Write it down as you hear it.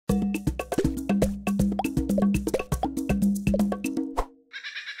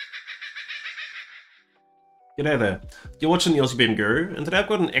G'day there, you're watching the Aussie BIM Guru, and today I've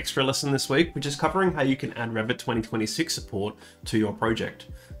got an extra lesson this week, which is covering how you can add Revit 2026 support to your project.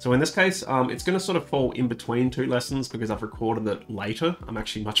 So in this case, it's going to sort of fall in between two lessons because I've recorded it later. I'm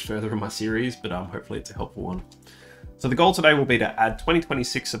actually much further in my series, but hopefully it's a helpful one. So the goal today will be to add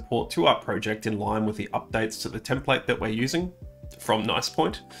 2026 support to our project in line with the updates to the template that we're using from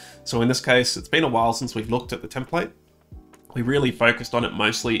NicePoint. So in this case, it's been a while since we've looked at the template. We really focused on it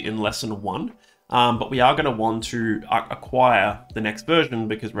mostly in lesson 1. But we are going to want to acquire the next version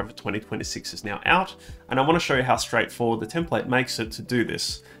because Revit 2026 is now out, and I want to show you how straightforward the template makes it to do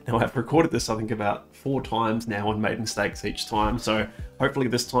this. Now I've recorded this I think about 4 times now and made mistakes each time, so hopefully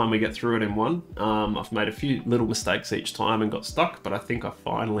this time we get through it in one. I've made a few little mistakes each time and got stuck, but I think I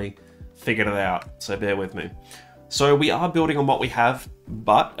finally figured it out, so bear with me. So we are building on what we have,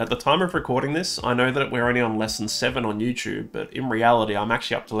 but at the time of recording this, I know that we're only on lesson 7 on YouTube, but in reality, I'm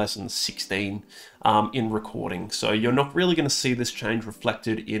actually up to lesson 16 in recording. So you're not really going to see this change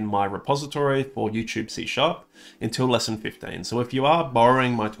reflected in my repository for YouTube C# until lesson 15. So if you are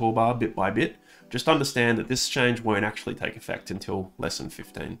borrowing my toolbar bit by bit, just understand that this change won't actually take effect until lesson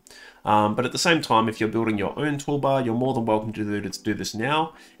 15. But at the same time, if you're building your own toolbar, you're more than welcome to do this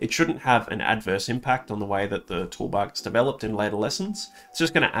now. It shouldn't have an adverse impact on the way that the toolbar gets developed in later lessons. It's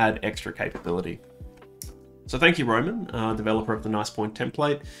just going to add extra capability. So thank you, Roman, developer of the NicePoint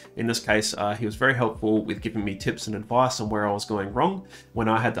template. In this case, he was very helpful with giving me tips and advice on where I was going wrong when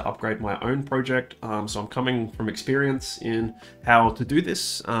I had to upgrade my own project. So I'm coming from experience in how to do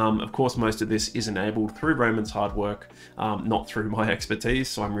this. Of course, most of this is enabled through Roman's hard work, not through my expertise.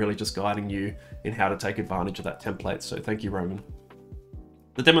 So I'm really just guiding you in how to take advantage of that template. So thank you, Roman.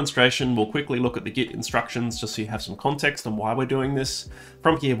 The demonstration will quickly look at the Git instructions just so you have some context on why we're doing this.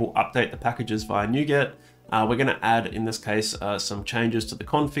 From here, we'll update the packages via NuGet. We're going to add, in this case, some changes to the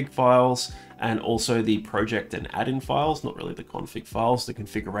config files and also the project and add-in files, not really the config files, the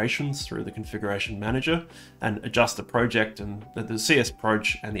configurations through the configuration manager, and adjust the project and the CS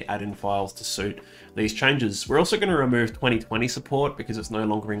proj and the add-in files to suit these changes. We're also going to remove 2020 support because it's no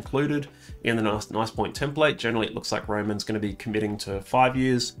longer included in the NicePoint template. Generally, it looks like Roman's going to be committing to 5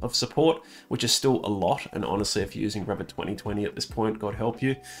 years of support, which is still a lot. And honestly, if you're using Revit 2020 at this point, God help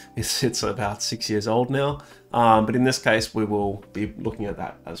you, it's about 6 years old now. But in this case, we will be looking at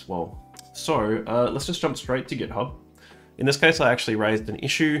that as well. So let's just jump straight to GitHub. In this case, I actually raised an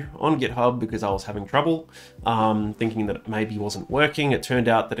issue on GitHub because I was having trouble, thinking that it maybe wasn't working. It turned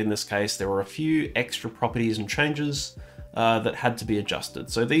out that in this case, there were a few extra properties and changes that had to be adjusted.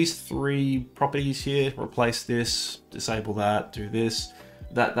 So these 3 properties here, replace this, disable that, do this,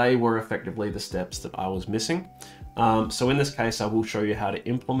 that they were effectively the steps that I was missing. So in this case, I will show you how to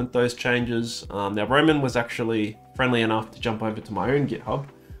implement those changes. Now, Roman was actually friendly enough to jump over to my own GitHub,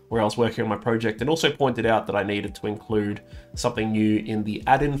 where I was working on my project, and also pointed out that I needed to include something new in the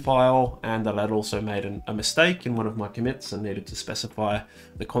add-in file, and that I'd also made a mistake in one of my commits and needed to specify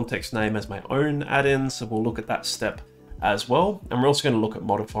the context name as my own add-in. So we'll look at that step as well. And we're also going to look at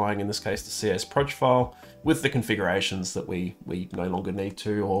modifying, in this case, the CS proj file with the configurations that we no longer need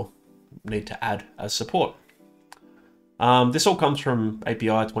to or need to add as support. This all comes from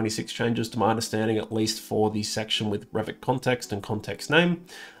API 26 changes to my understanding, at least for the section with Revit context and context name.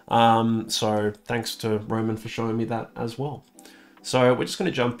 So thanks to Roman for showing me that as well. So we're just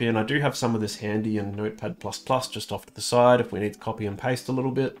going to jump in. I do have some of this handy in Notepad++ just off to the side if we need to copy and paste a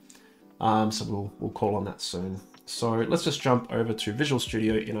little bit. So we'll call on that soon. So let's just jump over to Visual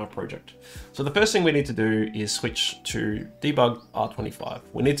Studio in our project. So the first thing we need to do is switch to Debug R25.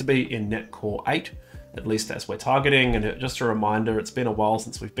 We need to be in Net Core 8. At least as we're targeting. And just a reminder, it's been a while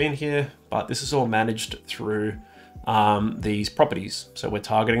since we've been here, but this is all managed through these properties. So we're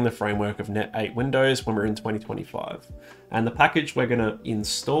targeting the framework of Net 8 Windows when we're in 2025. And the package we're going to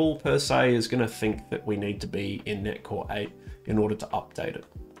install per se is going to think that we need to be in Net Core 8 in order to update it.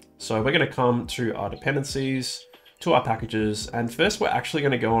 So we're going to come to our dependencies, to our packages, and first we're actually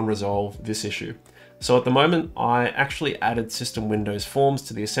going to go and resolve this issue. So at the moment, I actually added system Windows Forms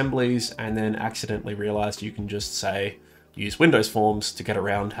to the assemblies and then accidentally realized you can just say, use Windows Forms to get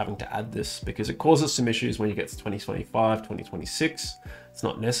around having to add this because it causes some issues when you get to 2025, 2026. It's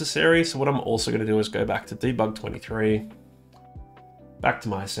not necessary. So what I'm also going to do is go back to Debug 23, back to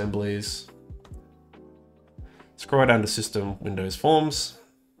my assemblies, scroll down to system Windows Forms.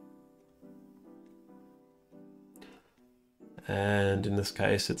 And in this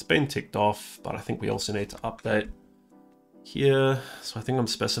case, it's been ticked off, but I think we also need to update here. So I think I'm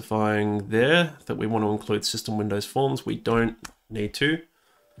specifying there that we want to include system Windows Forms. We don't need to,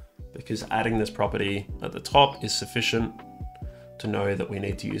 because adding this property at the top is sufficient to know that we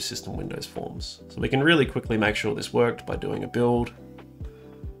need to use system Windows Forms. So we can really quickly make sure this worked by doing a build.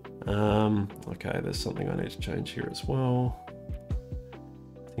 Okay, there's something I need to change here as well.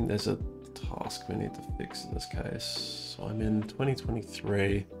 I think there's a task we need to fix in this case. So I'm in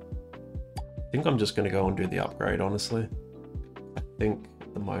 2023. I think I'm just going to go and do the upgrade, honestly. I think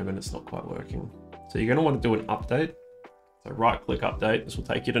at the moment it's not quite working. So you're going to want to do an update. So right click update, this will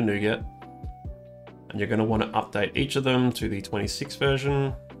take you to NuGet. And you're going to want to update each of them to the 26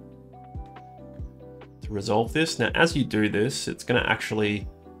 version to resolve this. Now, as you do this, it's going to actually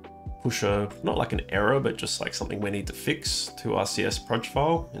push not like an error, but just like something we need to fix to our CS proj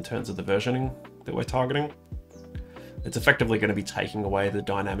file in terms of the versioning that we're targeting. It's effectively going to be taking away the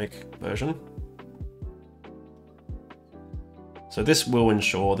dynamic version. So this will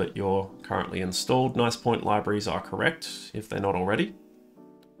ensure that your currently installed nice point libraries are correct if they're not already.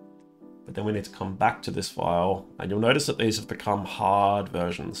 But then we need to come back to this file, and you'll notice that these have become hard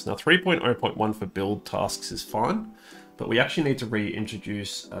versions. Now 3.0.1 for build tasks is fine, but we actually need to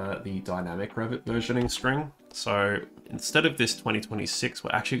reintroduce the dynamic Revit versioning string. So instead of this 2026,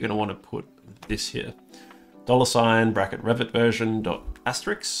 we're actually going to want to put this here, $ bracket Revit version dot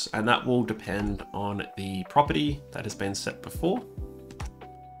asterisk, and that will depend on the property that has been set before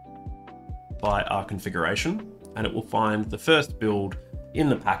by our configuration, and it will find the first build in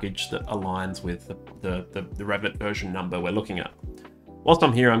the package that aligns with the Revit version number we're looking at. Whilst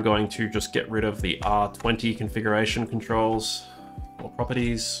I'm here, I'm going to just get rid of the R20 configuration controls or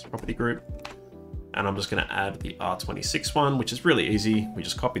properties, property group. And I'm just going to add the R26 one, which is really easy. We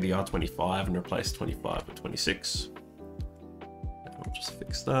just copy the R25 and replace 25 with 26. And I'll just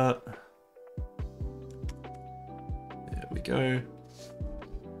fix that. There we go.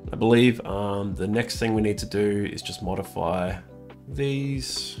 I believe the next thing we need to do is just modify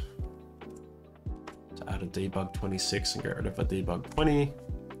these to add a debug 26 and get rid of a debug 20.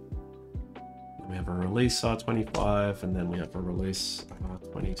 Then we have a release R25, and then we have a release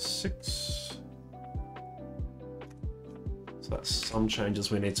R26. So that's some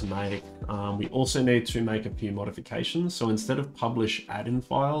changes we need to make. We also need to make a few modifications. So instead of publish addin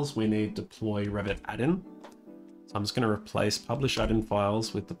files, we need deploy Revit addin. So I'm just going to replace publish addin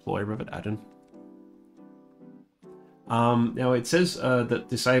files with deploy Revit addin. Now it says that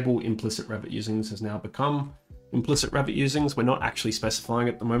disable implicit Revit usings has now become implicit Revit usings. We're not actually specifying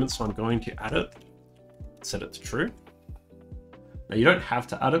at the moment, so I'm going to add it, set it to true. Now you don't have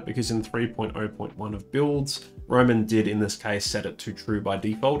to add it because in 3.0.1 of builds, Roman did in this case set it to true by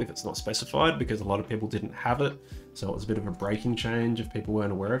default if it's not specified, because a lot of people didn't have it. So it was a bit of a breaking change if people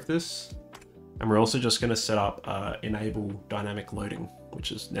weren't aware of this. And we're also just going to set up enable dynamic loading,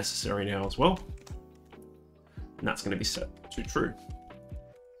 which is necessary now as well. And that's going to be set to true.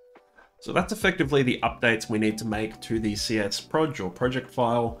 So that's effectively the updates we need to make to the CS proj or project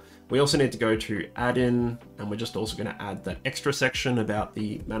file. We also need to go to addin, and we're just also going to add that extra section about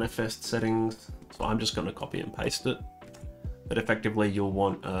the manifest settings. So I'm just going to copy and paste it. But effectively you'll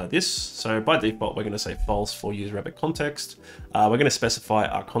want this. So by default, we're going to say false for use Revit context. We're going to specify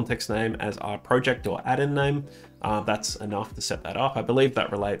our context name as our project or addin name. That's enough to set that up. I believe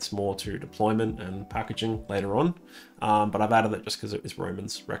that relates more to deployment and packaging later on. But I've added it just because it was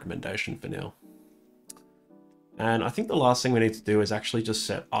Roman's recommendation for now. And I think the last thing we need to do is actually just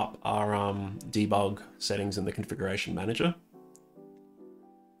set up our debug settings in the configuration manager.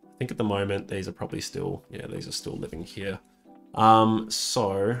 I think at the moment, these are probably still, yeah, these are still living here.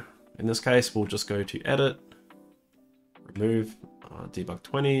 So in this case, we'll just go to edit, remove debug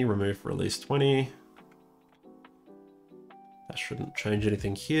 20, remove release 20. That shouldn't change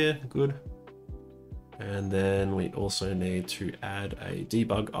anything here, good. And then we also need to add a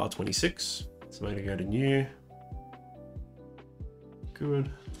debug R26. So I'm gonna go to new, good.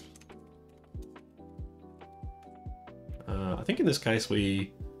 I think in this case,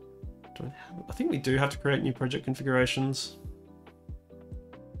 I think we do have to create new project configurations.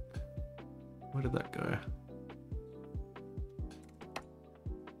 Where did that go?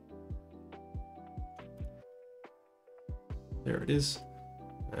 There it is.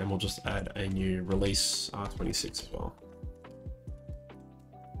 And we'll just add a new release R26 as well.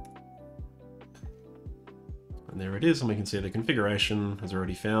 And there it is, and we can see the configuration has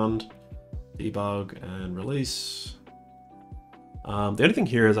already found debug and release. The only thing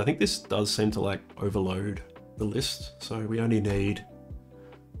here is I think this does seem to like overload the list. So we only need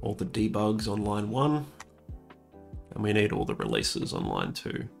all the debugs on line 1, and we need all the releases on line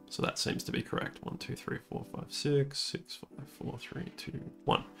 2. So that seems to be correct. 1, 2, 3, 4, 5, 6, 6, 5, 4, 3, 2,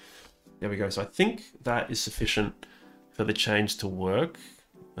 1. There we go. So I think that is sufficient for the change to work.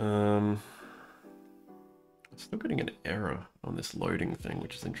 As Still getting an error on this loading thing,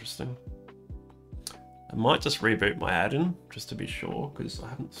 which is interesting. I might just reboot my add-in just to be sure, because I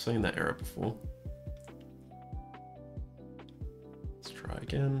haven't seen that error before. Let's try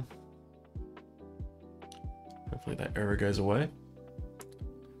again. Hopefully that error goes away.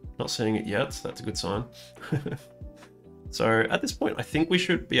 Not seeing it yet, so that's a good sign. So at this point, I think we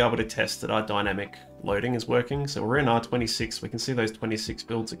should be able to test that our dynamic loading is working. So we're in R26, we can see those 26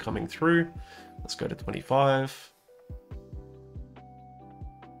 builds are coming through. Let's go to 25.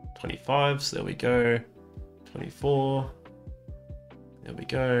 25, so there we go. 24, there we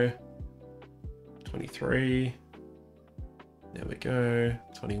go. 23, there we go.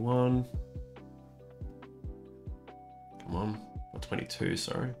 21, come on, or 22,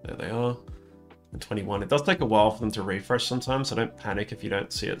 sorry, there they are. And 21, it does take a while for them to refresh sometimes, so don't panic if you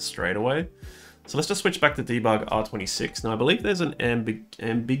don't see it straight away. So let's just switch back to debug R26. Now I believe there's an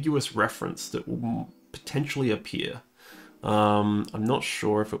ambiguous reference that will potentially appear. I'm not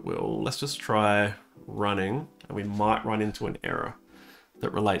sure if it will. Let's just try running, and we might run into an error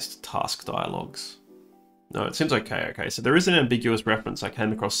that relates to task dialogues. No, it seems okay. Okay, so there is an ambiguous reference I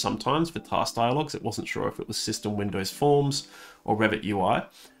came across sometimes for task dialogues. It wasn't sure if it was System Windows Forms or Revit UI.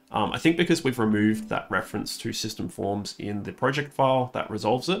 I think because we've removed that reference to System Forms in the project file, that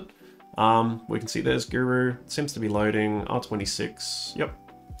resolves it. We can see there's Guru. It seems to be loading R26. Yep.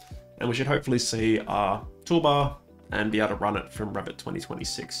 And we should hopefully see our toolbar and be able to run it from Revit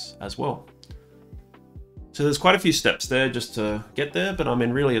 2026 as well. So there's quite a few steps there just to get there, but I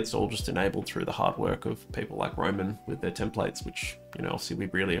mean, really it's all just enabled through the hard work of people like Roman with their templates, which, you know, obviously we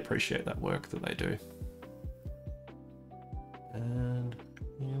really appreciate that work that they do. And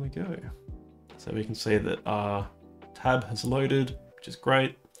here we go. So we can see that our tab has loaded, which is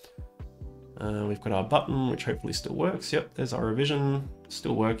great. We've got our button, which hopefully still works. Yep, there's our revision,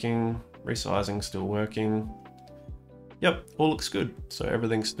 still working, resizing, still working. Yep, all looks good. So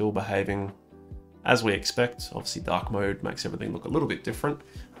everything's still behaving as we expect. Obviously dark mode makes everything look a little bit different.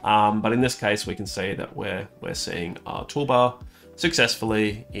 But in this case, we can see that we're seeing our toolbar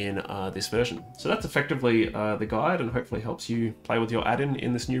successfully in this version. So that's effectively the guide, and hopefully helps you play with your add-in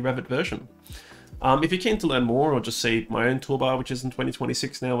in this new Revit version. If you're keen to learn more or just see my own toolbar, which is in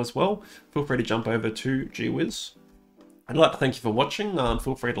 2026 now as well, feel free to jump over to GWiz. I'd like to thank you for watching.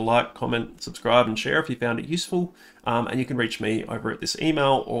 Feel free to like, comment, subscribe, and share if you found it useful. And you can reach me over at this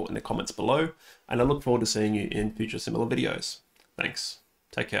email or in the comments below. And I look forward to seeing you in future similar videos. Thanks.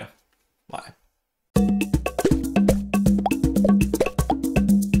 Take care. Bye.